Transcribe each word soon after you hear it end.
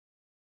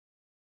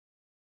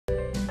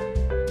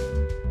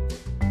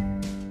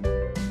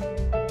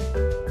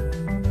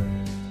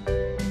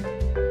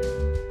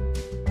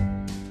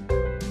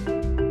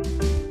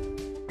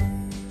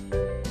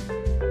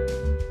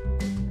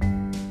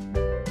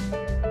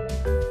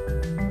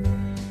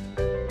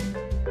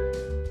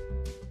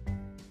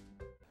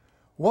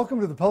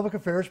Welcome to the Public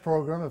Affairs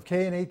program of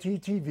KNAT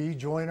TV,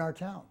 Join Our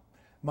Town.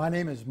 My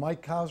name is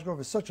Mike Cosgrove.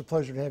 It's such a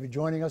pleasure to have you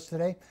joining us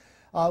today.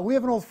 We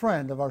have an old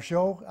friend of our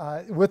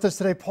show with us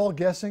today, Paul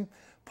Gessing.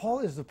 Paul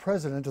is the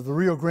president of the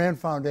Rio Grande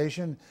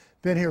Foundation.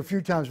 Been here a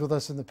few times with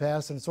us in the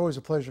past, and it's always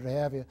a pleasure to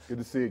have you. Good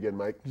to see you again,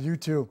 Mike. You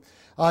too.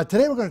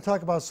 Today we're going to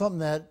talk about something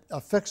that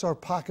affects our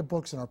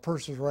pocketbooks and our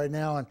purses right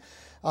now, and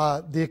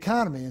the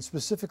economy, and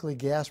specifically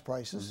gas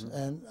prices.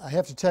 And I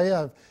have to tell you,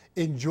 I've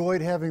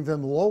enjoyed having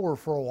them lower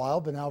for a while,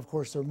 but now, of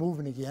course, they're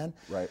moving again.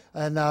 Right.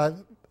 And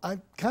I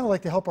kind of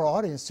like to help our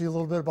audience see a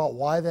little bit about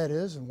why that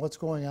is and what's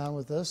going on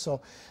with this.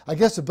 So I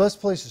guess the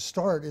best place to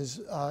start is,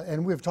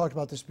 and we've talked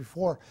about this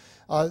before,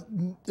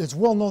 it's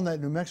well known that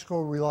New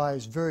Mexico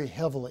relies very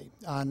heavily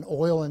on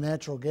oil and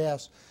natural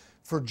gas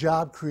for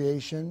job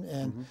creation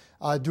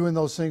and doing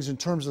those things in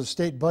terms of the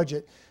state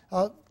budget.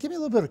 Give me a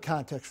little bit of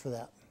context for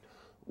that.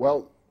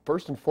 Well,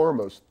 first and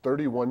foremost,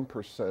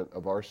 31%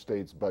 of our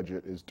state's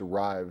budget is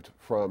derived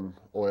from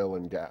oil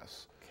and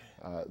gas.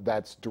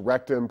 That's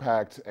direct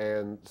impact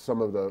and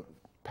some of the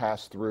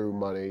pass-through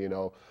money. You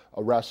know,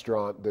 a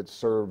restaurant that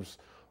serves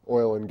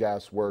oil and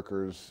gas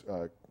workers,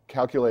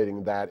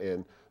 calculating that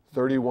in,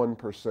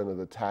 31% of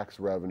the tax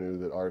revenue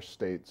that our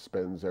state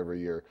spends every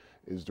year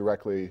is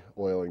directly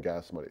oil and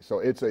gas money. So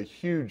it's a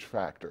huge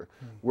factor.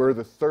 We're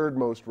the third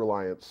most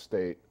reliant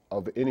state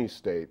of any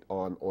state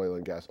on oil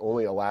and gas.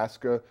 Only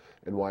Alaska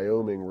and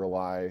Wyoming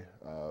rely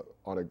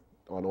on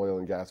oil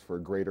and gas for a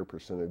greater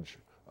percentage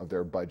of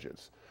their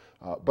budgets.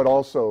 But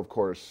also, of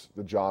course,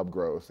 the job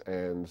growth.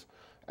 And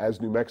as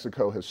New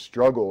Mexico has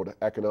struggled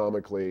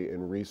economically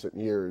in recent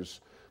years,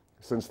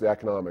 since the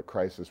economic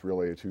crisis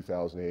really in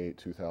 2008,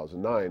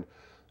 2009,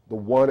 the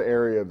one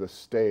area of the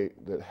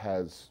state that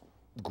has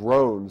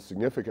grown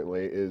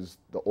significantly is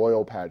the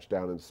oil patch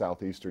down in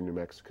southeastern New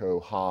Mexico,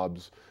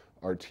 Hobbs,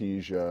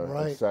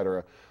 Artesia, et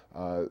cetera.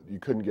 You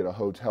couldn't get a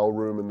hotel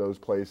room in those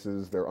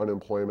places. Their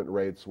unemployment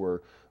rates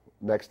were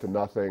next to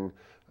nothing.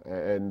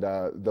 And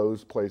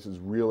those places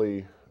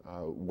really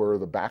were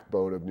the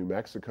backbone of New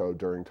Mexico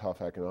during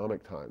tough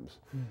economic times.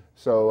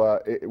 So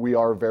we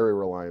are a very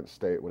reliant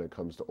state when it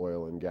comes to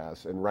oil and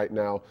gas. And right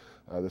now,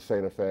 the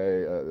Santa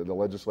Fe, the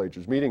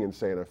legislature's meeting in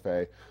Santa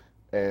Fe,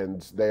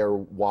 and they are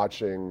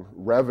watching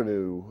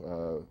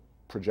revenue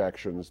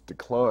projections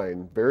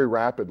decline very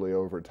rapidly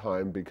over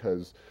time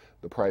because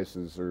the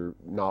prices are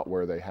not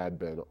where they had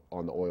been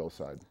on the oil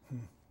side.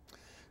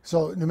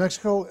 So New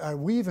Mexico, are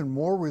we even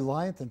more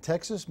reliant than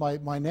Texas?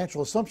 My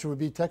natural assumption would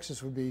be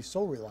Texas would be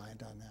so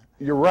reliant on that.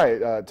 You're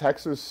right.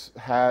 Texas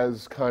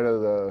has kind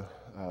of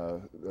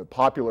the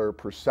popular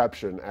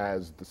perception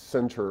as the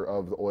center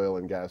of the oil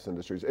and gas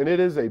industries, and it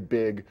is a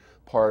big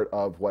part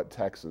of what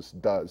Texas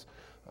does.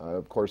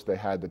 Of course, they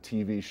had the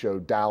TV show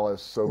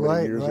Dallas so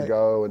many years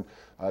ago,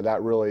 and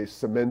that really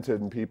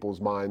cemented in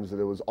people's minds that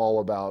it was all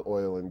about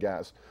oil and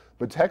gas.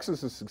 But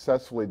Texas has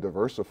successfully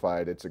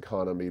diversified its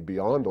economy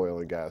beyond oil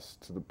and gas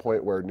to the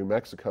point where New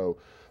Mexico,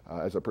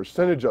 as a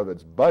percentage of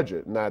its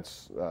budget, and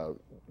that's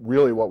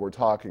really what we're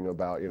talking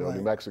about. You know,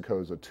 New Mexico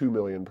is a 2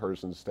 million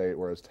person state,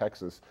 whereas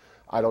Texas,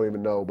 I don't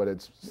even know, but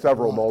it's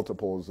several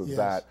multiples of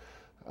that.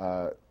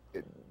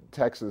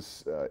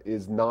 Texas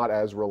is not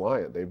as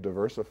reliant. They've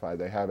diversified.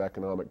 They have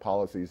economic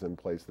policies in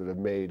place that have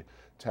made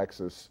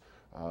Texas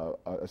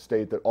a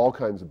state that all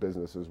kinds of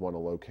businesses want to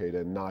locate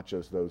in, not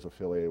just those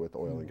affiliated with the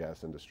oil and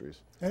gas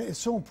industries. And it's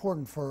so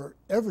important for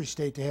every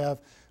state to have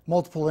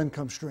multiple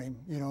income stream,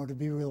 you know, to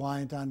be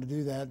reliant on to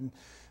do that. And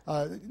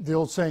the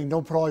old saying,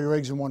 don't put all your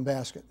eggs in one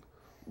basket.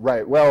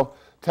 Right. Well,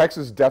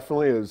 Texas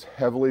definitely is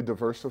heavily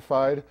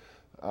diversified.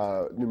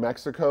 New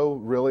Mexico,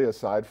 really,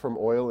 aside from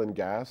oil and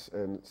gas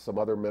and some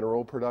other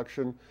mineral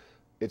production,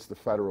 it's the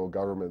federal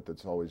government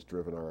that's always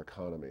driven our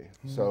economy.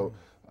 So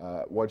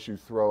once you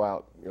throw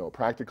out, you know,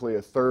 practically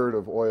a third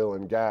of oil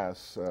and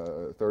gas,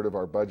 a third of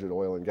our budget,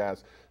 oil and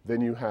gas, then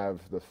you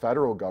have the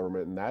federal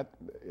government, and that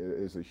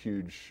is a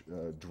huge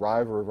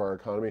driver of our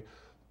economy,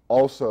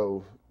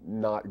 also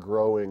not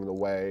growing the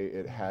way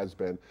it has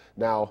been.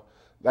 Now,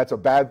 that's a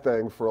bad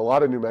thing for a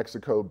lot of New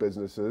Mexico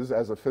businesses.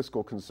 As a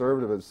fiscal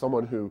conservative, as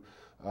someone who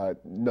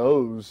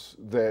knows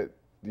that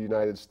the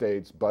United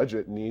States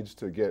budget needs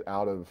to get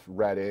out of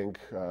red ink,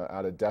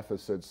 out of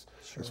deficits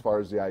as far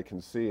as the eye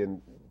can see,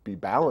 and be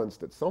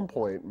balanced at some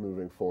point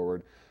moving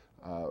forward,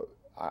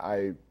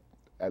 I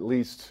at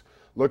least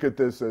look at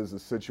this as a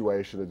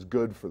situation that's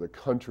good for the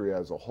country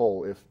as a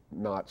whole, if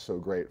not so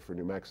great for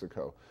New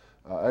Mexico.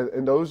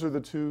 And those are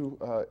the two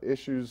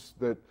issues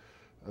that,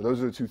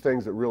 those are the two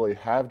things that really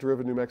have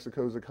driven New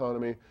Mexico's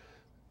economy.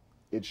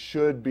 It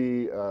should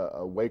be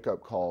a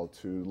wake-up call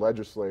to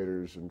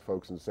legislators and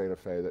folks in Santa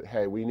Fe that,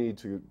 hey, we need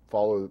to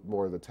follow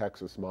more of the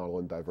Texas model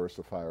and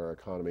diversify our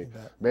economy,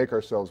 make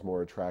ourselves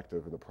more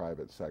attractive in the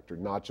private sector,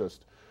 not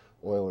just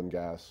oil and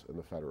gas and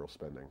the federal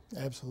spending.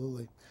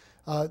 Absolutely.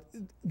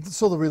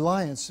 So the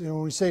reliance, you know,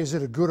 when we say is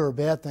it a good or a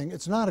bad thing,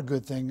 it's not a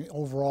good thing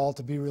overall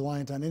to be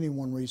reliant on any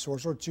one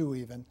resource, or two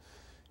even,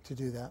 to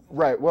do that.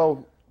 Right.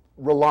 Well,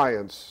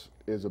 reliance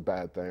is a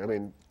bad thing. I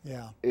mean,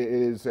 it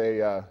is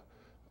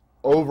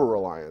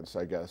over-reliance,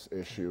 I guess,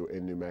 issue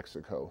in New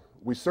Mexico.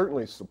 We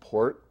certainly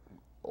support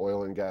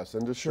oil and gas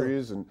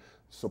industries and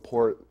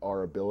support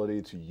our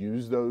ability to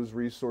use those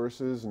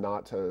resources,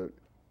 not to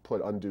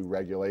put undue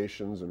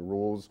regulations and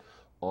rules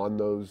on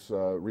those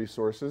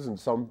resources, and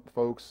some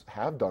folks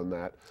have done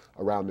that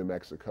around New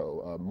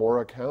Mexico.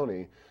 Mora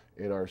County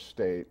in our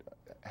state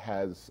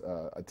has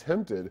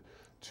attempted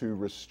to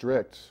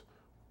restrict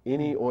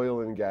any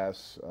oil and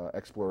gas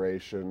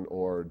exploration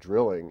or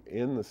drilling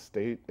in the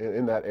state,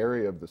 in that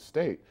area of the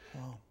state.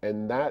 Wow.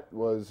 And that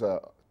was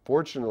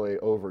fortunately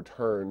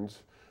overturned,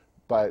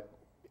 but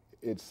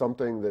it's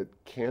something that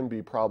can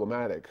be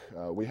problematic.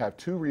 We have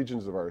two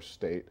regions of our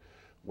state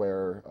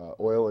where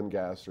oil and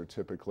gas are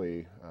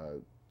typically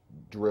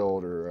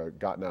drilled or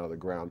gotten out of the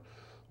ground.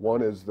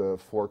 One is the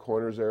Four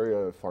Corners area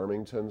of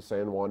Farmington,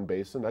 San Juan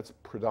Basin. That's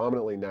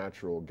predominantly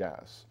natural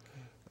gas.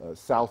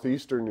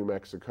 Southeastern New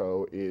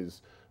Mexico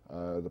is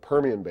the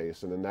Permian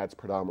Basin, and that's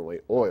predominantly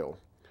oil.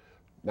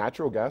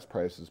 Natural gas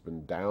price has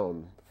been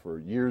down for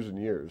years and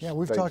years. Yeah,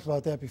 we've talked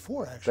about that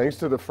before, actually. Thanks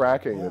to the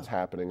fracking that's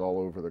happening all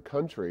over the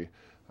country,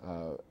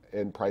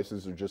 and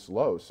prices are just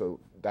low. So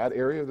that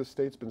area of the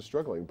state's been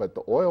struggling, but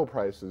the oil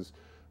prices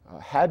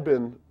had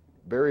been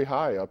very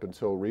high up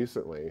until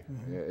recently,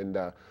 and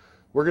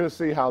we're going to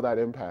see how that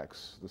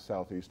impacts the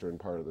southeastern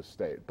part of the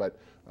state. But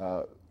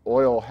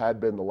oil had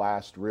been the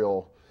last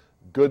real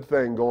good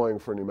thing going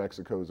for New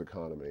Mexico's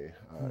economy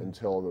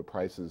until the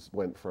prices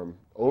went from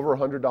over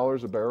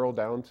 $100 a barrel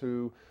down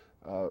to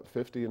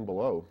 50 and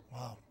below.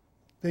 Wow.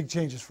 Big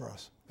changes for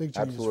us. Big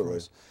changes Absolutely.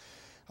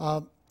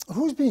 for us.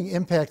 Who's being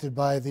impacted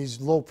by these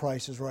low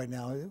prices right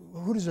now?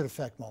 Who does it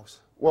affect most?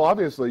 Well,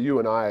 obviously you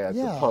and I at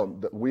the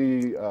pump, that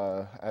we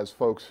as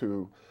folks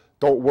who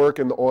don't work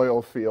in the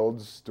oil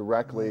fields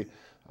directly,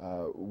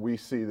 we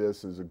see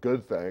this as a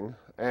good thing.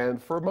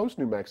 And for most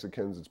New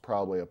Mexicans, it's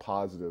probably a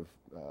positive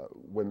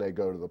when they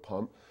go to the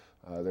pump.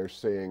 They're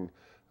seeing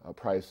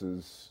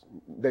prices,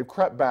 they've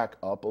crept back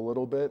up a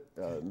little bit.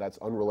 And that's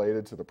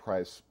unrelated to the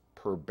price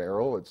per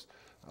barrel. It's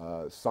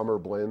summer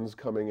blends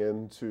coming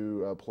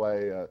into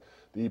play.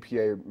 The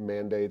EPA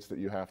mandates that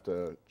you have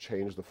to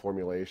change the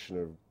formulation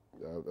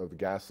of the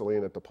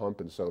gasoline at the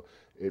pump, and so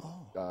it,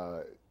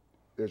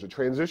 there's a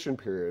transition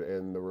period,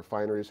 and the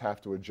refineries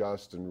have to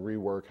adjust and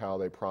rework how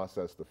they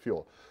process the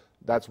fuel.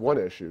 That's one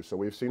issue. So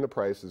we've seen the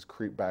prices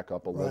creep back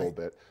up a little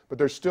bit, but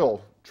they're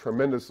still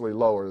tremendously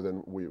lower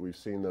than we've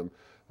seen them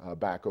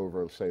back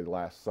over, say,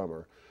 last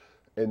summer.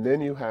 And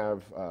then you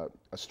have a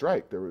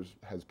strike. There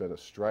has been a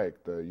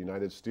strike, the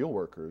United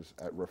Steelworkers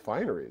at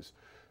refineries.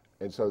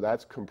 And so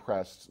that's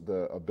compressed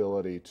the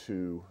ability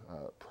to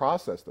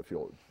process the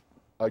fuel,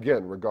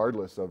 again,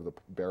 regardless of the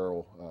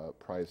barrel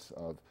price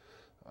of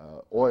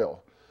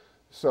oil.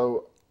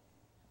 So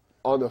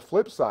on the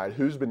flip side,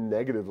 who's been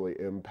negatively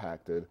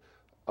impacted?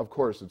 Of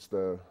course, it's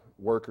the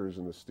workers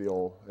in the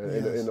steel,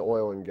 in the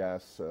oil and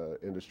gas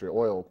industry,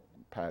 oil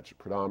patch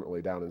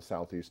predominantly down in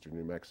southeastern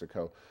New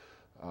Mexico.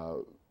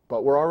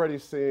 But we're already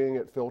seeing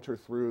it filter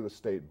through the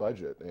state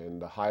budget,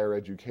 and the higher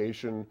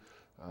education,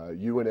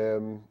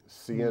 UNM,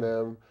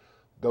 CNM,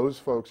 those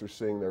folks are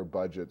seeing their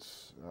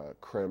budgets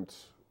crimped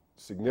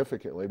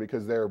significantly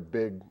because they're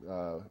big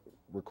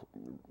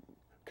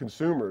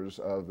consumers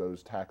of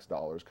those tax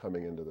dollars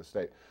coming into the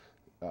state.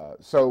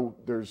 So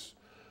there's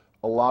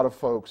a lot of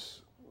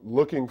folks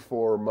looking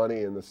for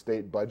money in the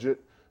state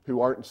budget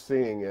who aren't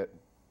seeing it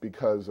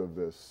because of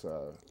this,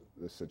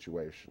 this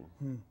situation.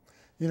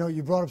 You know,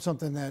 you brought up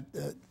something that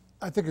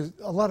I think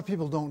a lot of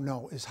people don't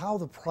know, is how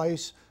the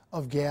price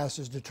of gas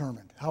is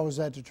determined. How is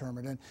that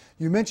determined? And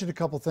you mentioned a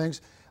couple things.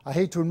 I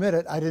hate to admit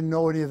it, I didn't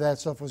know any of that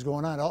stuff was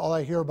going on. All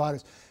I hear about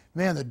is,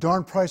 man, the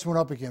darn price went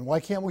up again. Why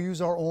can't we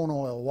use our own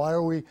oil? Why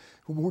are we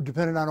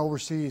dependent on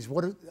overseas?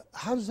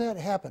 How does that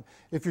happen?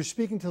 If you're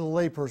speaking to the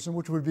layperson,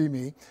 which would be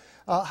me,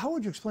 how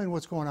would you explain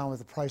what's going on with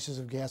the prices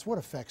of gas? What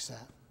affects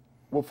that?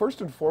 Well,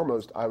 first and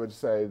foremost, I would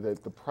say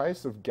that the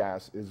price of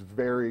gas is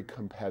very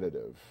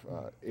competitive.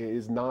 It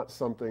is not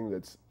something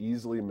that's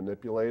easily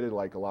manipulated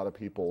like a lot of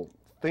people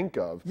think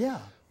of. Yeah.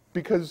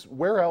 Because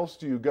where else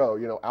do you go?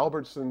 You know,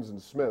 Albertsons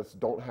and Smiths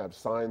don't have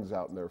signs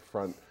out in their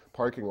front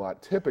parking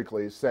lot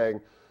typically saying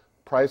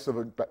price of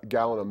a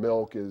gallon of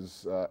milk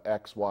is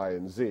X, Y,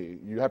 and Z.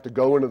 You have to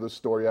go into the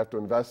store, you have to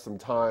invest some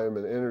time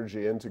and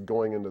energy into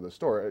going into the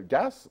store. At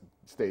gas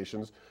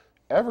stations,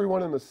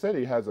 everyone in the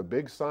city has a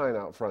big sign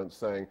out front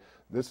saying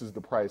this is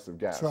the price of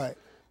gas. That's right.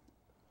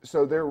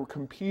 So they're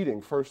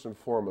competing first and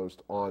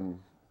foremost on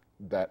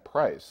that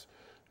price.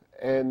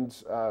 And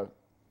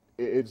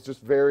it's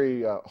just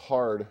very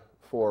hard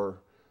for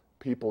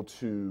people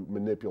to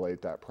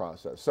manipulate that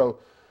process. So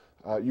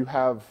you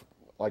have,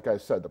 like I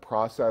said, the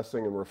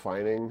processing and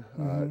refining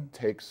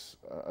takes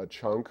a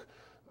chunk.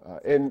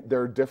 And there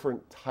are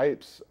different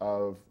types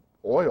of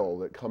oil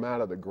that come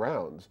out of the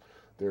ground.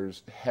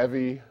 There's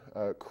heavy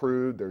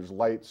crude, there's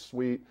light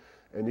sweet,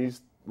 and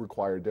these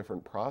require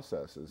different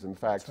processes. In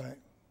fact,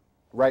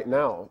 right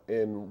now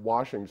in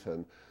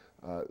Washington,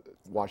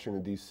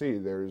 Washington, D.C.,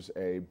 there's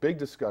a big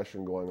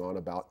discussion going on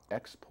about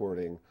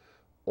exporting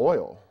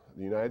oil.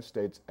 the United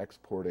States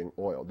exporting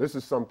oil. This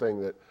is something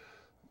that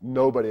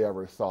nobody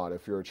ever thought.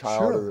 If you're a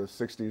child Sure. of the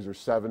 60s or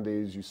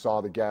 70s, you saw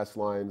the gas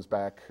lines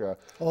back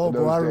oh, in boy,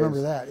 those I days,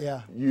 remember that,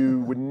 yeah. You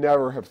would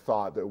never have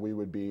thought that we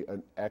would be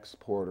an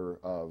exporter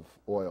of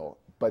oil,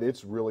 but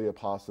it's really a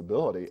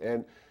possibility.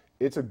 And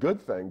it's a good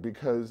thing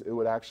because it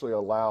would actually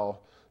allow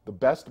the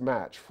best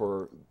match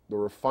for the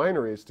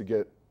refineries to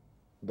get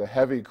the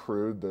heavy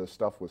crude, the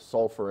stuff with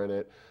sulfur in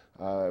it,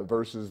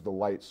 versus the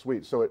light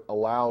sweet. So it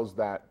allows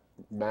that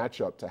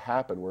matchup to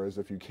happen, whereas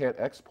if you can't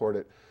export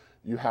it,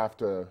 you have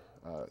to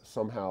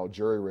somehow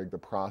jury-rig the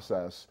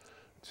process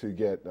to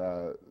get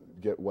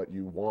what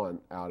you want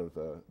out of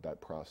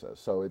that process.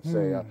 So it's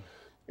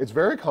it's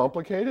very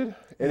complicated,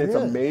 and it's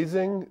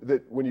amazing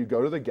that when you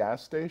go to the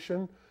gas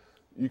station,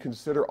 you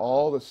consider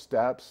all the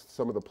steps,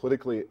 some of the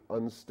politically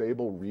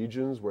unstable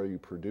regions where you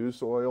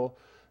produce oil,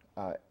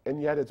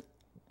 and yet it's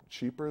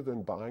cheaper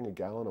than buying a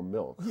gallon of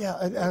milk. Yeah,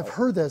 I've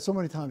heard that so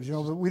many times, you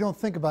know, but we don't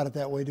think about it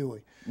that way, do we?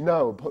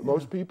 No,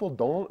 most people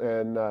don't,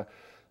 and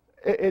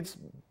it's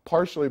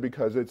partially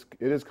because it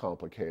is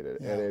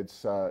complicated, and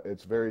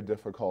it's very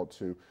difficult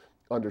to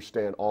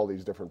understand all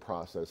these different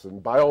processes.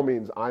 And by all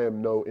means, I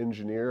am no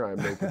engineer, I'm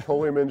no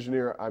petroleum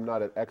engineer, I'm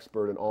not an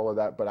expert in all of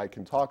that, but I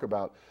can talk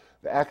about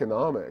the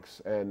economics,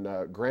 and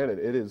granted,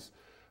 it is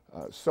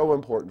so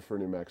important for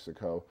New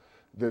Mexico.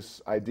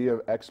 This idea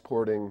of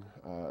exporting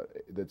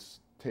that's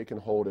taken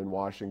hold in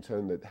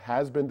Washington that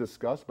has been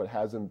discussed but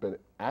hasn't been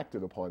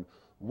acted upon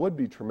would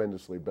be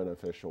tremendously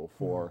beneficial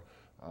for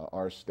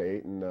our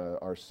state, and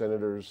our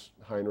senators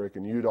Heinrich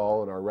and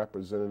Udall and our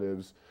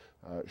representatives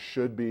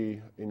should be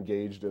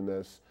engaged in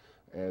this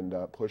and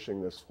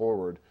pushing this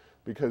forward,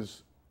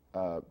 because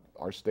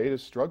our state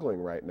is struggling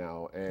right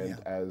now, and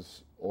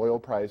as oil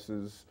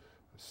prices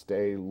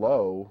stay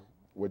low,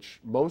 which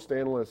most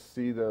analysts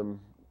see them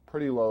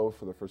pretty low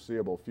for the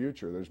foreseeable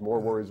future. There's more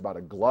worries about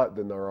a glut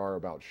than there are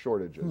about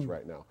shortages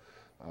right now.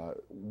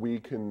 We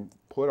can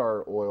put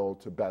our oil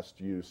to best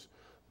use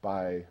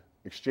by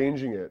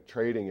exchanging it,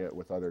 trading it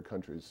with other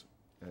countries,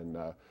 and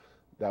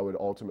that would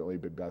ultimately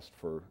be best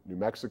for New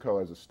Mexico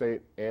as a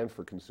state and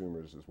for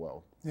consumers as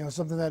well. You know,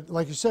 something that,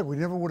 like you said, we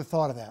never would have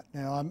thought of that.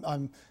 You know,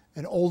 I'm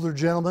an older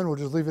gentleman, we'll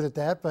just leave it at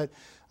that, but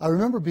I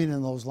remember being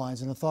in those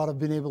lines, and the thought of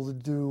being able to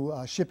do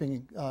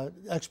shipping,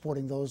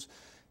 exporting those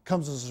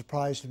comes as a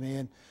surprise to me.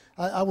 And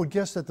I would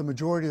guess that the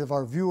majority of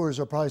our viewers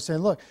are probably saying,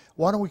 look,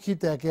 why don't we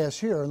keep that gas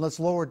here and let's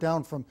lower it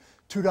down from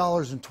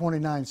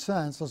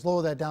 $2.29, let's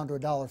lower that down to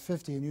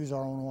 $1.50 and use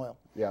our own oil.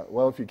 Yeah,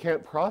 well, if you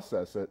can't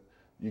process it,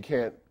 you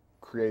can't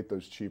create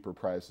those cheaper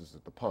prices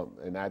at the pump,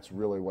 and that's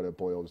really what it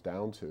boils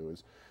down to.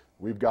 Is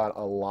we've got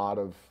a lot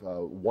of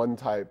one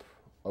type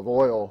of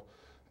oil,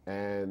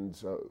 and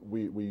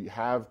we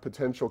have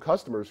potential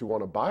customers who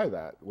want to buy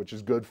that, which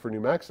is good for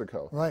New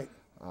Mexico. Right.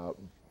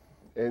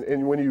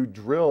 And when you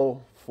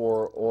drill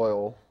for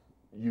oil,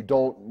 you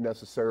don't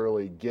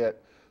necessarily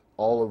get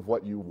all of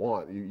what you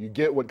want. You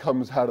get what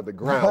comes out of the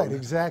ground. Right,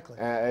 exactly.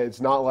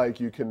 It's not like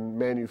you can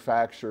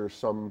manufacture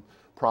some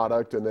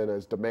product and then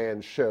as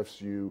demand shifts,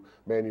 you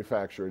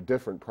manufacture a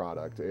different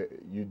product.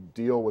 You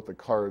deal with the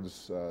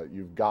cards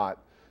you've got,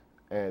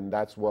 and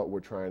that's what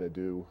we're trying to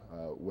do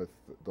with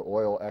the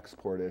oil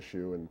export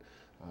issue, and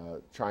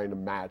trying to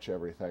match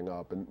everything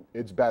up. And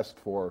it's best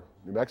for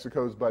New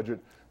Mexico's budget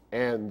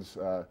and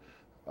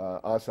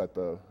us at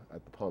the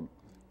pump.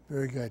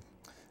 Very good.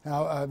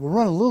 Now, we're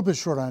running a little bit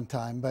short on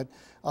time, but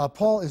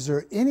Paul, is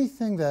there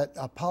anything that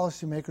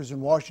policymakers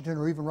in Washington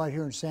or even right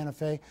here in Santa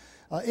Fe,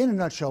 in a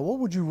nutshell, what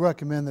would you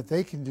recommend that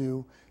they can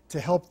do to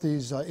help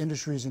these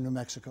industries in New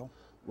Mexico?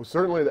 Well,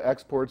 certainly the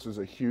exports is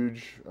a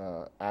huge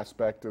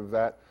aspect of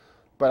that,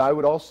 but I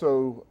would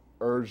also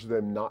urge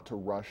them not to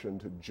rush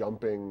into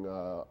jumping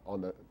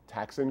on the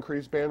tax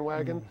increase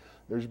bandwagon.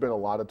 There's been a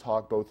lot of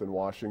talk both in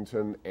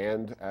Washington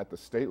and at the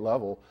state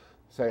level.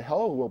 Say,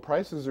 hell, well,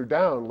 prices are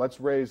down,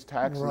 let's raise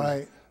taxes.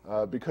 Right.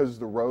 Because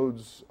the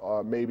roads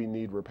maybe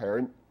need repair.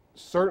 And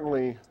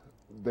certainly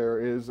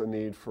there is a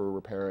need for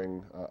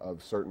repairing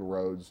of certain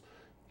roads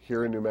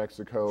here in New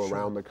Mexico,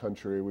 around the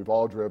country. We've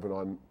all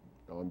driven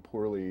on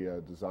poorly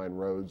designed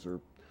roads or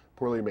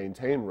poorly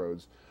maintained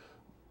roads.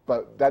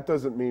 But that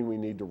doesn't mean we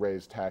need to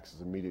raise taxes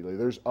immediately.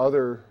 There's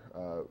other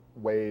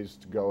ways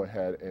to go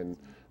ahead and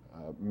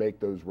make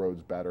those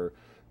roads better,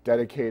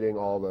 dedicating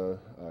all the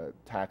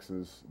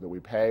taxes that we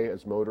pay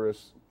as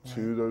motorists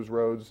to those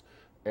roads,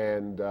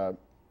 and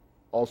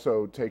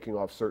also taking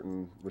off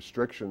certain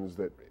restrictions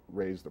that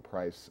raise the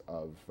price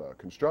of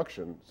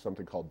construction,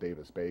 something called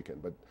Davis-Bacon.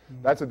 But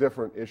that's a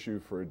different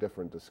issue for a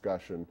different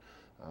discussion.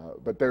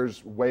 But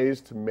there's ways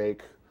to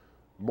make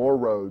more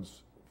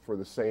roads for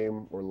the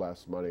same or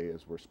less money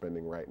as we're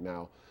spending right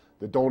now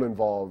that don't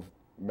involve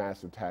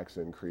massive tax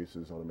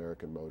increases on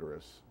American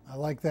motorists. I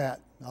like that.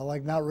 I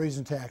like not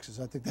raising taxes.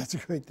 I think that's a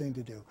great thing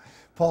to do.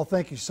 Paul,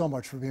 thank you so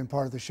much for being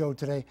part of the show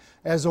today.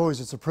 As always,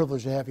 it's a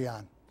privilege to have you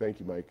on. Thank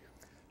you, Mike.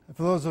 And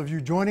for those of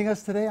you joining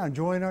us today on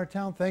Joy in Our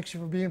Town, thanks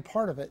you for being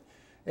part of it.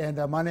 And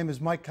my name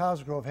is Mike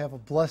Cosgrove. Have a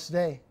blessed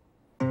day.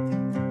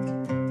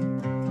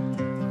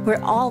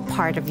 We're all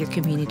part of your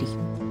community.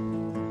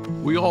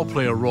 We all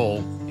play a role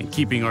in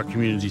keeping our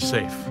community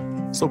safe.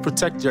 So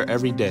protect your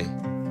everyday.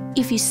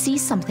 If you see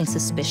something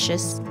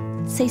suspicious,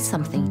 say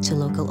something to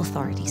local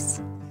authorities.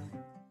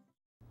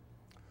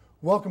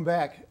 Welcome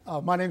back.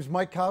 My name is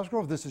Mike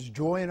Cosgrove. This is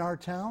Joy in Our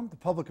Town, the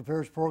public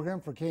affairs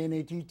program for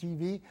KNAT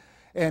TV.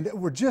 And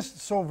we're just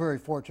so very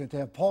fortunate to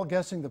have Paul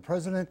Gessing, the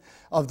president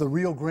of the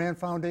Rio Grande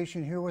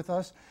Foundation, here with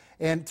us.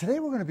 And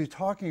today we're going to be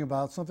talking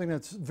about something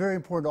that's very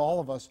important to all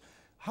of us.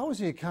 How is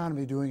the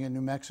economy doing in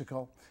New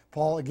Mexico?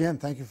 Paul, again,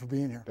 thank you for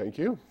being here. Thank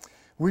you.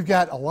 We've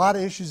got a lot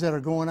of issues that are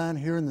going on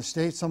here in the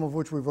state, some of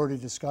which we've already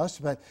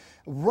discussed. But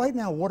right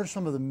now, what are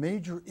some of the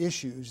major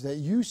issues that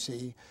you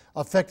see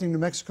affecting New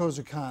Mexico's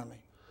economy?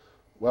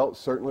 Well,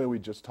 certainly we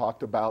just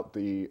talked about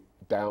the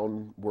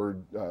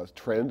downward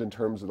trend in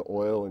terms of the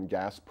oil and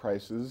gas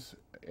prices,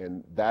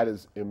 and that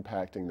is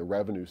impacting the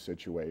revenue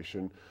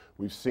situation.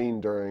 We've seen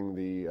during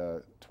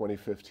the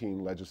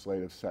 2015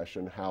 legislative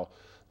session how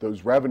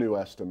those revenue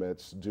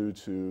estimates, due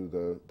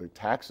to the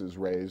taxes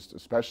raised,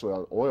 especially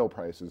on oil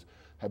prices,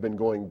 have been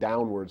going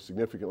downward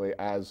significantly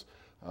as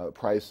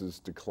prices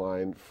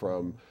declined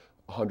from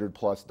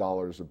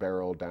 $100+ a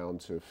barrel down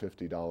to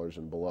 $50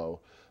 and below.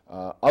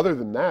 Other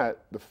than that,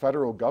 the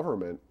federal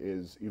government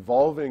is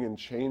evolving and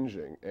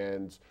changing,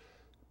 and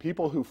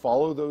people who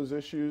follow those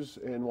issues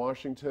in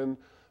Washington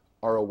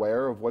are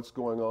aware of what's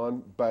going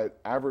on, but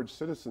average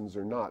citizens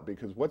are not,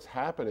 because what's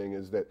happening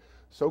is that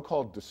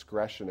so-called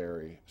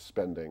discretionary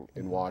spending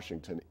in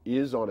Washington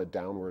is on a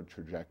downward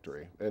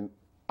trajectory. And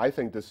I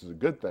think this is a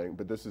good thing,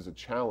 but this is a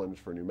challenge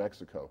for New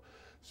Mexico.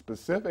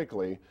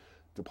 Specifically,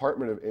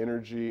 Department of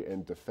Energy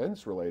and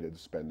defense-related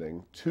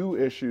spending,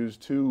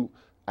 two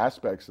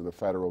aspects of the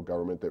federal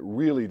government that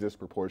really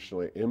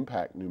disproportionately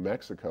impact New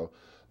Mexico.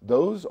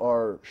 Those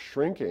are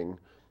shrinking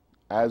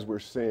as we're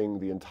seeing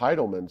the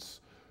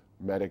entitlements,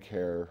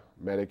 Medicare,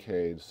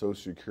 Medicaid, Social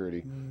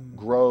Security,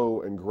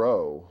 grow and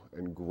grow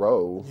and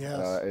grow,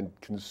 yes, and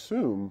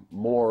consume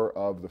more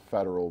of the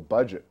federal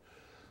budget.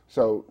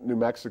 So New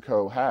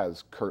Mexico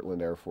has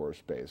Kirtland Air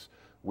Force Base.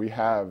 We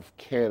have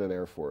Cannon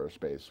Air Force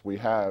Base. We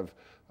have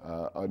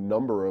a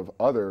number of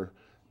other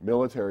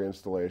military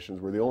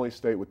installations. We're the only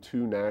state with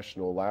 2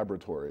 national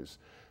laboratories,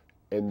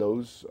 and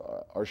those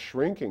are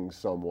shrinking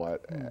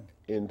somewhat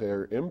in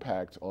their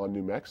impact on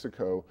New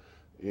Mexico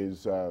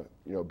is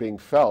being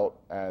felt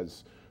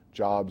as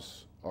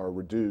jobs are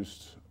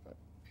reduced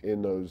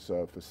in those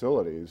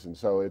facilities. And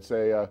so it's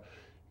a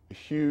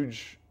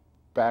huge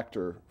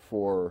factor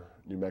for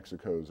New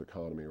Mexico's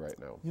economy right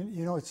now.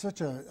 You know, it's such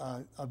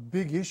a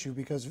big issue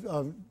because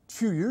a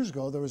few years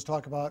ago there was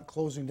talk about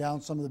closing down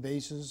some of the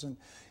bases, and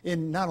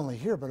in not only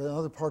here but in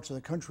other parts of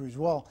the country as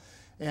well.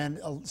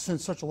 And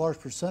since such a large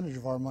percentage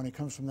of our money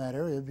comes from that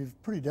area, it'd be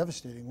pretty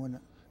devastating,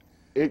 wouldn't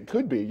it? It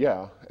could be,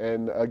 yeah.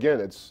 And again,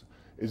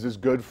 is this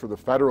good for the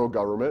federal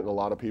government? And a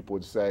lot of people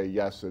would say,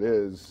 yes, it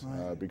is,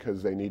 right,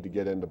 because they need to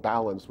get into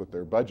balance with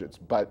their budgets.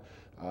 But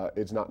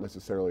it's not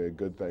necessarily a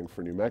good thing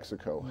for New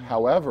Mexico.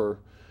 However,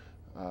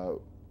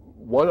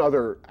 one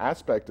other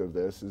aspect of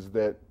this is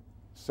that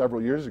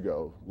several years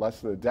ago,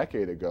 less than a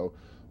decade ago,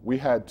 we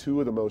had 2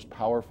 of the most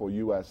powerful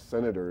U.S.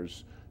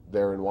 senators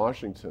there in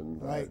Washington,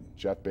 right,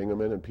 Jeff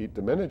Bingaman and Pete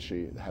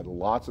Domenici. Had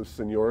lots of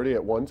seniority.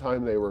 At one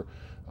time, they were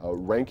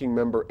ranking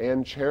member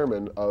and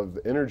chairman of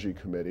the Energy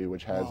Committee,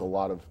 which has a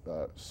lot of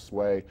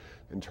sway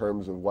in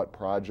terms of what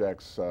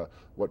projects,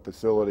 what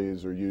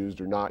facilities are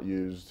used or not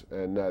used,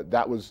 and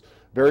that was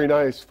very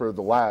nice for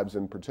the labs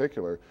in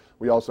particular.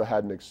 We also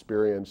had an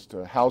experienced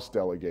House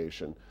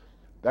delegation.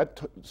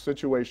 That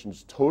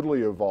situation's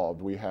totally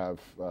evolved. We have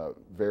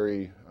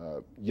very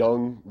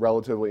young,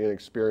 relatively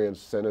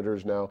inexperienced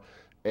senators now,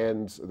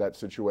 and that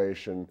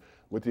situation,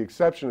 with the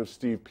exception of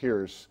Steve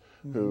Pierce,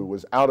 who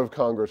was out of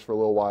Congress for a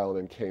little while and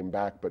then came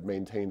back but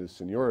maintained his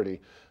seniority,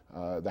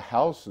 the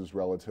House is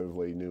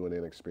relatively new and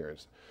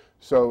inexperienced.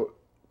 So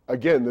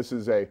again, this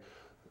is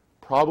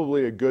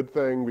probably a good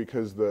thing,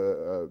 because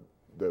the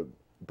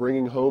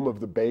bringing home of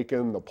the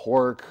bacon, the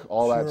pork,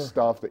 all that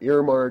stuff, the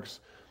earmarks,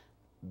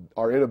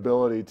 our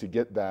inability to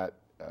get that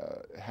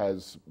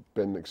has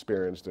been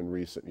experienced in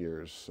recent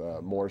years,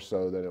 more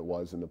so than it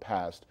was in the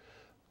past.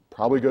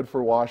 Probably good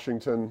for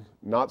Washington,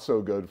 not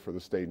so good for the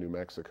state of New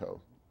Mexico.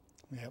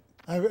 Yep.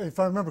 If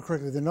I remember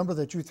correctly, the number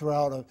that you threw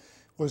out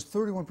was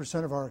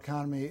 31% of our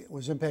economy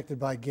was impacted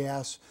by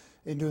gas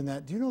in doing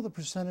that. Do you know the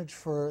percentage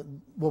for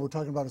what we're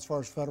talking about as far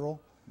as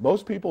federal?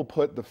 Most people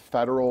put the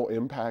federal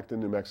impact in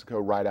New Mexico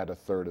right at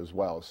 1/3 as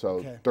well.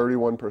 So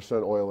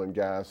 31% oil and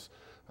gas,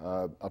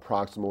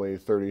 approximately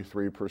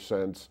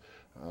 33%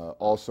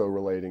 also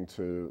relating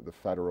to the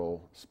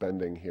federal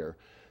spending here.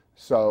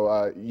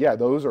 So yeah,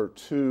 those are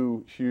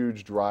 2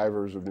 huge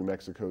drivers of New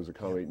Mexico's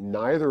economy,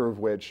 neither of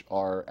which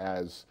are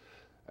as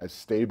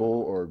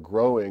stable or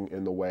growing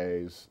in the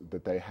ways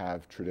that they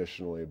have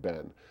traditionally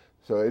been.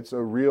 So it's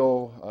a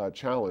real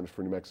challenge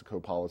for New Mexico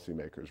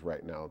policymakers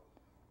right now.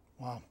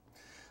 Wow.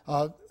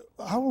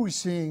 how are we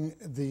seeing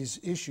these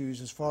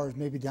issues as far as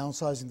maybe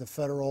downsizing the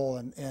federal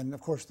and of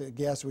course the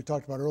gas that we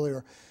talked about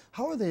earlier?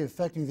 How are they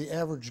affecting the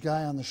average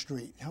guy on the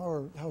street?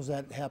 How's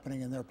that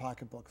happening in their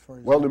pocketbook?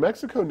 Well, New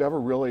Mexico never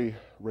really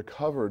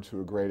recovered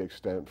to a great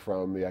extent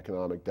from the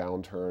economic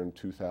downturn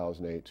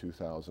 2008,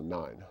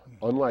 2009.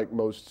 Unlike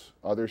most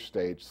other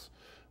states,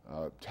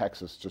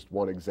 Texas just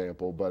one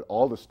example, but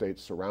all the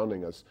states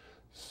surrounding us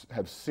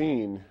have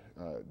seen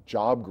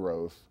job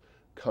growth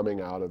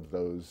coming out of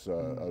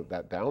of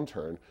that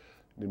downturn.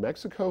 New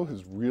Mexico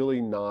has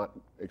really not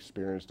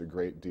experienced a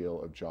great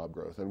deal of job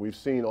growth. And we've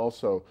seen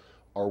also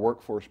our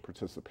workforce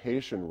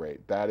participation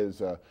rate. That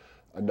is a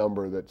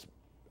number that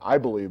I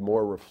believe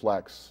more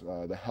reflects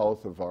the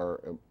health of our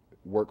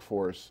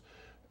workforce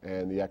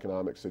and the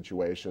economic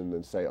situation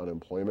than, say,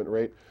 unemployment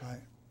rate. Right.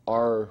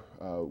 Our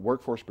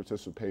workforce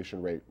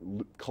participation rate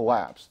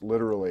collapsed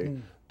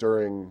literally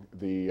during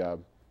the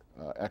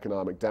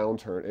economic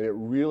downturn, and it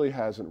really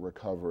hasn't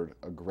recovered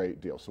a great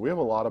deal. So we have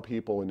a lot of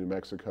people in New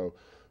Mexico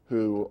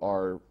who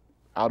are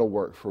out of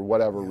work for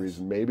whatever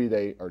reason. Maybe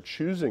they are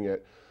choosing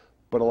it,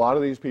 but a lot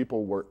of these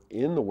people were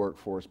in the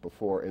workforce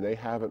before and they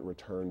haven't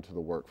returned to the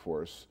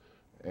workforce.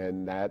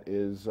 And that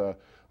is a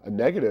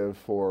negative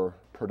for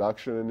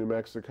production in New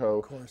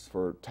Mexico,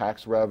 for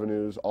tax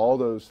revenues, all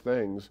those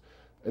things.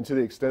 And to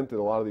the extent that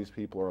a lot of these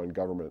people are on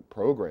government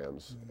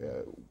programs,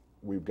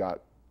 we've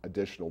got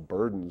additional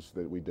burdens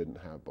that we didn't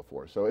have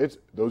before. So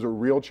those are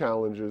real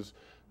challenges,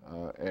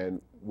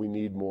 and we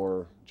need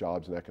more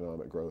jobs and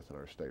economic growth in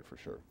our state for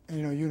sure. And,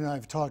 you know, you and I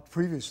have talked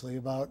previously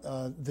about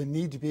the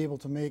need to be able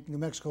to make New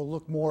Mexico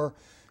look more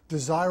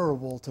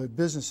desirable to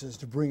businesses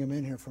to bring them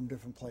in here from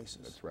different places.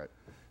 That's right.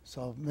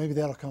 So maybe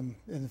that'll come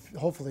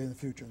hopefully in the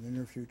future, in the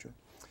near future.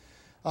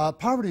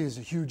 Poverty is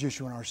a huge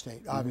issue in our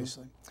state,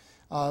 obviously.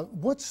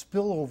 What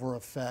spillover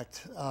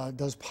effect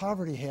does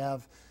poverty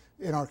have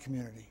in our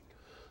community?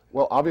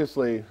 Well,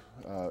 obviously,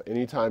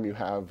 anytime you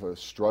have a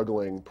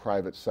struggling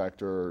private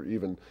sector, or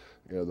even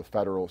the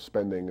federal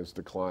spending has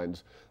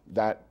declined,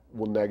 that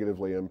will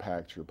negatively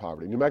impact your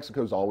poverty. New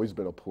Mexico's always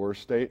been a poor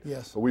state,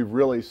 but we've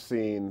really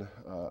seen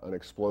an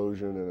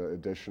explosion and an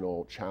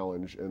additional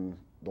challenge in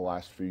the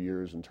last few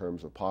years in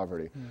terms of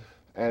poverty.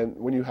 And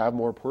when you have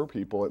more poor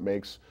people, it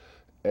makes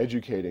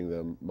educating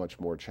them much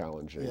more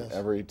challenging.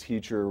 Every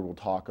teacher will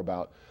talk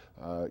about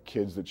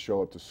kids that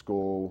show up to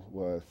school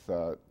with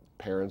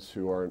parents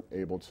who aren't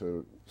able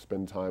to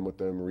spend time with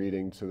them,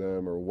 reading to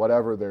them, or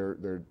whatever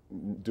they're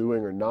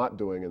doing or not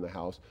doing in the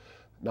house,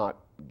 not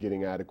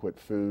getting adequate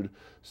food.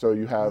 So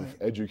you have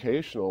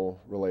educational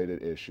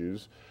related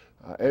issues.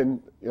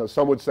 And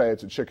some would say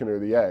it's a chicken or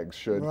the egg.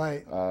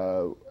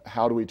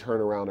 How do we turn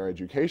around our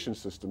education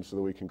system so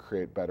that we can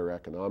create better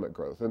economic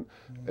growth? And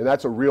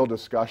that's a real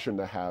discussion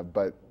to have,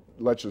 but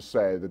let's just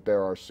say that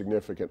there are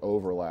significant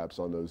overlaps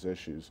on those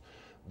issues.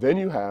 Then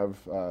you have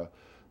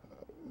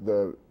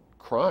the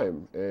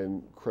crime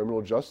and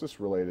criminal justice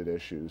related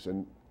issues,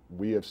 and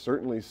we have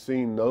certainly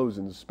seen those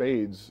in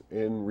spades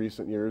in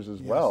recent years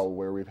as well,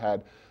 where we've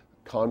had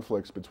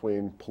conflicts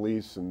between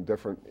police and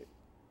different,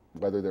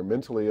 whether they're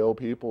mentally ill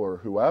people or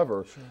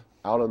whoever,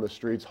 out on the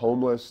streets,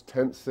 homeless,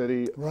 tent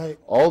city,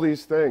 all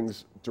these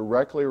things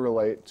directly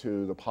relate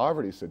to the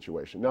poverty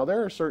situation. Now,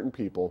 there are certain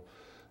people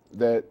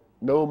that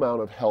no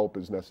amount of help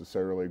is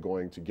necessarily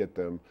going to get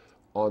them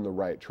on the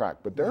right track,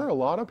 but there are a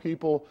lot of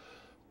people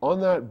on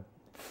that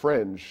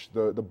fringe,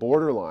 the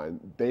borderline.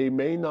 They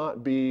may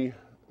not be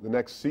the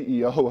next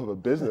CEO of a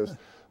business,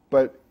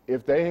 but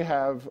if they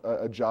have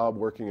a job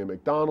working at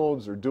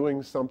McDonald's or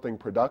doing something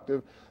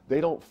productive,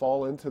 they don't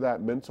fall into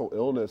that mental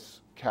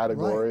illness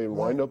category and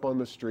wind up on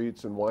the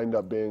streets and wind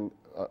up being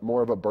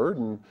more of a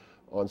burden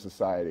on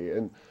society.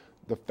 And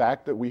the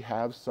fact that we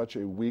have such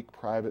a weak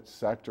private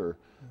sector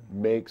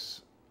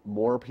makes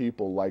more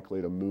people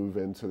likely to move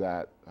into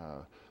that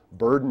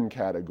burden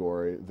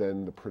category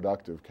than the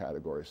productive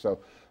category. So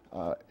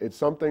it's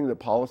something that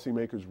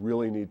policymakers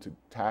really need to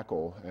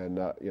tackle, and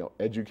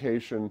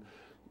education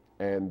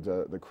and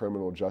the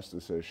criminal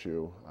justice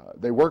issue,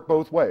 they work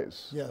both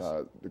ways.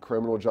 The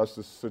criminal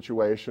justice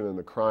situation and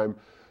the crime,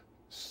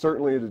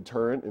 certainly a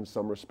deterrent in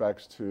some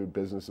respects to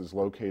businesses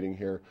locating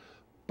here,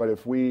 but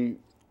if we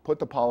put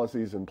the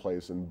policies in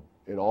place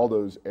in all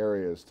those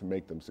areas to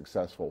make them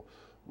successful,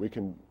 we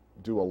can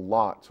do a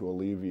lot to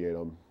alleviate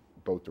them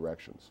both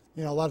directions.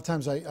 A lot of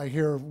times I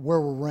hear where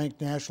we're ranked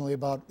nationally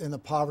about in the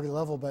poverty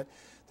level, but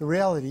the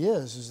reality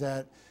is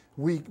that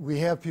we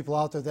have people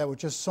out there that with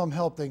just some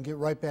help they can get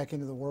right back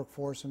into the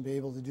workforce and be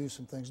able to do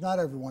some things. Not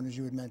everyone, as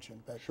you had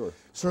mentioned, but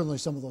certainly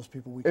some of those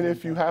people we can. And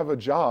if you have a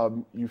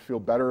job, you feel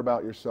better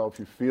about yourself,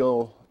 you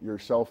feel your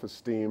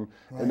self-esteem,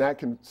 and that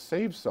can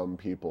save some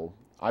people.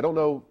 I don't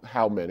know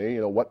how many,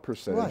 what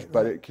percentage,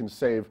 but it can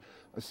save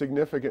a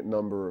significant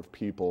number of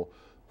people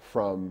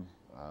from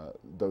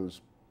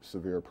those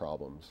severe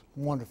problems.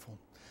 Wonderful.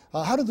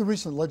 How did the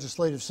recent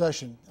legislative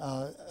session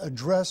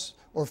address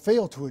or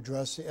fail to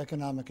address the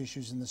economic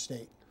issues in the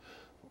state?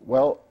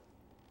 Well,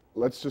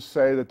 let's just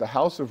say that the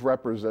House of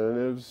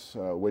Representatives,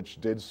 which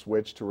did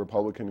switch to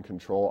Republican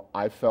control,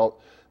 I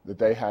felt that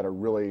they had a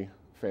really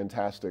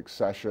fantastic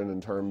session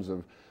in terms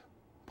of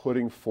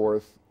putting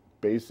forth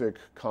basic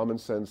common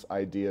sense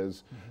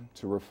ideas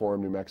to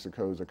reform New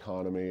Mexico's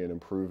economy and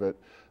improve it.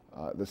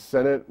 The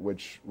Senate,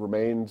 which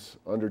remains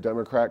under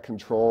Democrat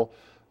control,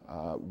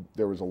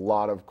 there was a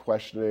lot of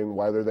questioning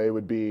whether they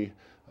would be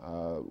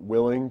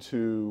willing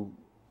to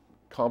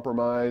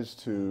compromise,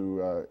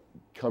 to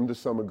come to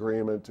some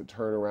agreement to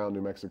turn around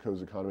New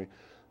Mexico's economy.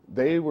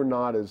 They were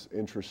not as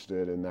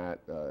interested in that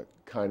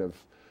kind of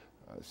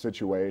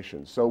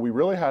situation. So we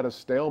really had a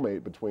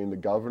stalemate between the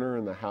governor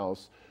and the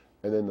House,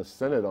 and then the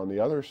Senate on the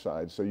other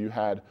side. So you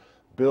had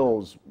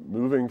bills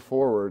moving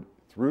forward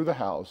through the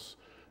House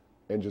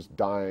and just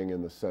dying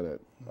in the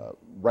Senate.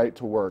 Right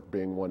to work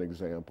being one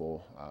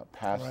example.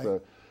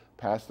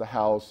 Passed the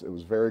House. It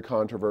was very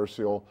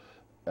controversial.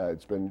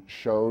 It's been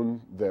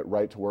shown that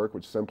right to work,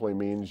 which simply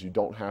means you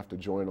don't have to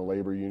join a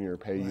labor union or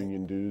pay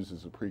union dues,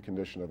 is a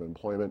precondition of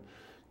employment.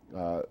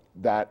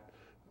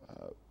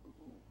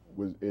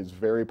 Is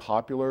very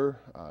popular,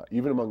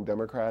 even among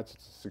Democrats.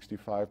 It's a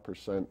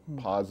 65%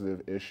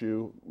 positive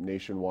issue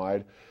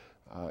nationwide.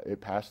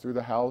 It passed through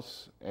the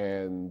House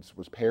and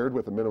was paired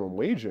with a minimum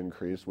wage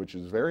increase, which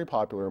is very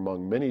popular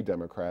among many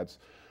Democrats,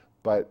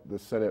 but the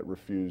Senate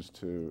refused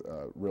to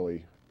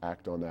really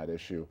act on that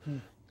issue.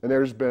 And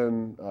there's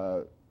been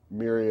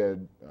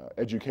myriad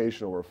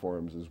educational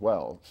reforms as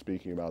well,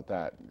 speaking about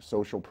that.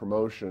 Social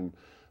promotion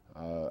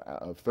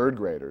of third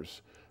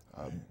graders.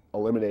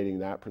 Eliminating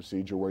that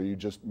procedure where you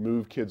just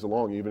move kids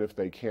along, even if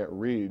they can't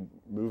read,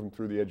 move them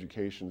through the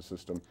education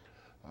system.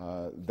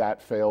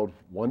 That failed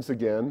once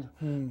again,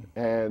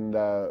 and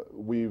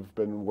we've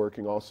been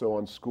working also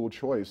on school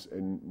choice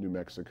in New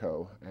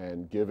Mexico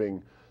and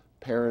giving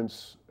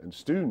parents and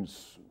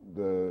students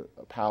the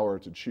power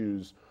to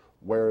choose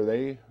where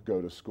they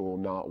go to school,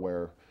 not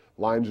where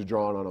lines are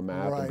drawn on a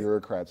map and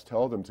bureaucrats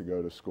tell them to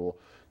go to school.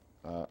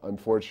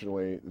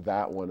 Unfortunately,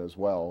 that one as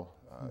well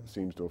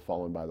seems to have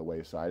fallen by the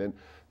wayside. And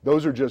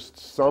those are just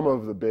some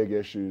of the big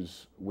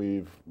issues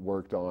we've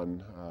worked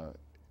on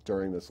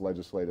during this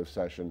legislative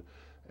session.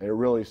 And it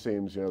really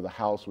seems, the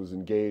House was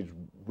engaged,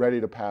 ready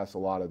to pass a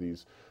lot of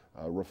these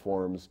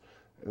reforms.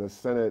 And the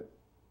Senate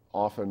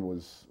often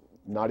was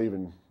not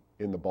even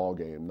in the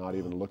ballgame, not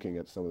even looking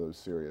at some of those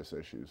serious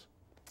issues.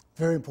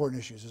 Very important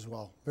issues as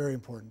well, very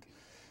important.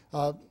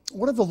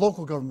 What have the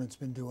local governments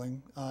been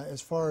doing as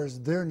far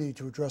as their need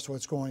to address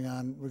what's going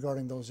on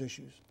regarding those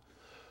issues?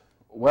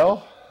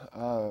 Well,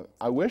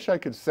 I wish I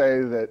could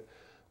say that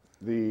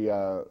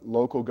the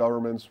local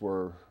governments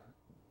were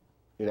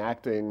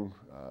enacting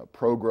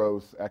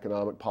pro-growth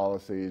economic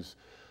policies,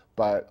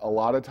 but a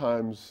lot of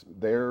times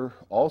they're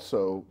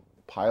also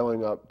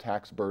piling up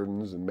tax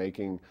burdens and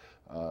making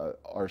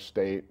our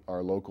state,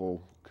 our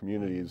local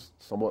communities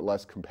somewhat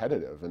less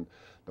competitive. And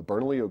the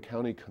Bernalillo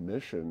County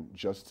Commission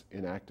just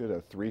enacted a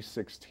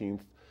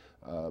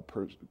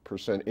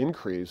 3/16%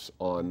 increase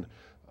on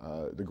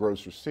the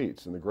gross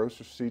receipts. And the gross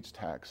receipts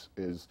tax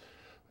is,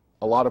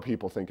 a lot of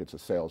people think it's a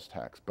sales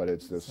tax, but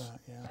it's this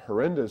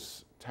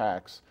horrendous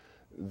tax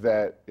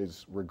that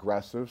is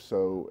regressive,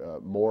 so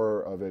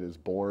more of it is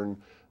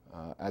borne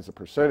as a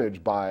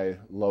percentage by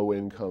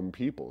low-income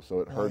people, so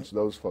it hurts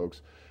those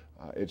folks.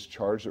 It's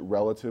charged at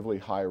relatively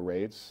high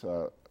rates.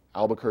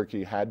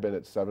 Albuquerque had been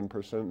at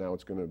 7%, now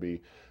it's going to be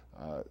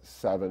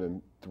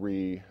 7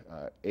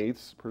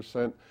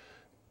 3/8%.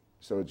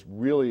 So it's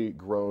really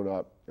grown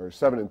up, or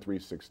 7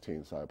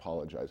 3/16, I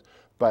apologize.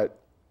 But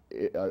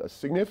a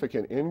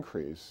significant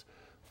increase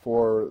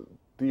for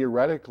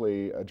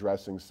theoretically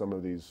addressing some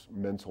of these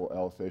mental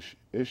health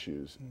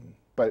issues.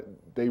 But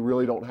they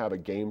really don't have a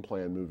game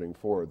plan moving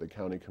forward, the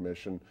county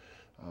commission,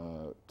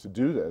 to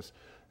do this.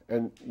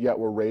 And yet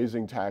we're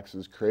raising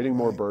taxes, creating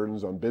more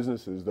burdens on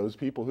businesses, those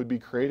people who'd be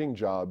creating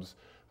jobs,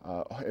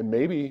 and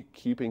maybe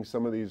keeping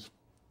some of these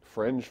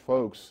fringe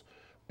folks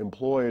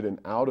employed and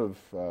out of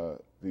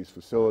these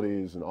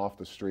facilities and off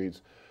the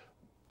streets.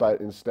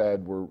 But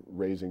instead we're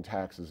raising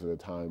taxes at a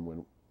time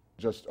when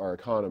just our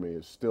economy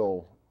is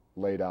still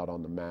laid out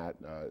on the mat,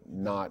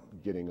 not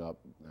getting up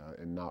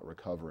and not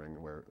recovering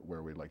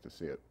where we'd like to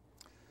see it.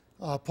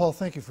 Paul,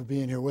 thank you for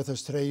being here with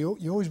us today. You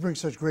always bring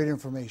such great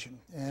information,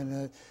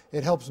 and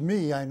it helps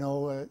me, I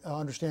know,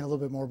 understand a little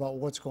bit more about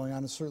what's going on,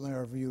 and certainly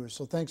our viewers.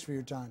 So thanks for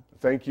your time.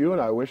 Thank you,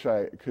 and I wish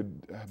I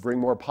could bring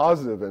more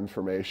positive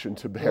information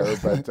to bear.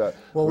 But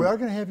well, we are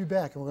going to have you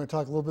back, and we're going to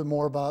talk a little bit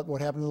more about what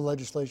happened in the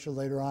legislature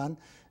later on,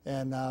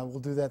 and we'll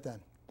do that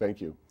then.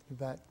 Thank you. You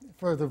bet.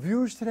 For the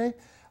viewers today,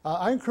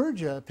 I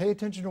encourage you, pay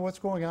attention to what's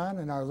going on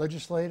in our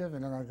legislative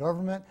and in our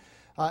government.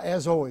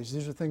 As always,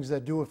 these are things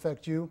that do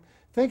affect you.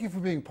 Thank you for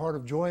being part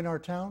of Joy in Our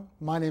Town.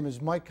 My name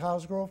is Mike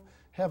Cosgrove.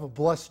 Have a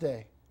blessed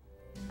day.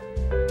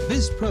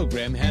 This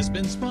program has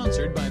been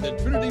sponsored by the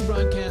Trinity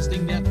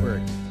Broadcasting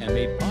Network and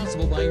made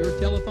possible by your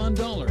telethon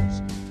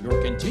dollars.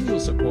 Your continual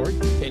support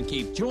can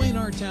keep Joy in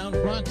Our Town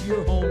brought to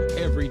your home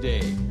every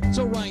day.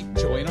 So write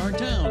Joy in Our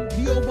Town,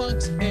 P.O.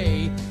 Box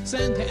A,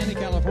 Santa Ana,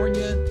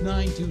 California,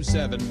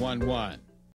 92711.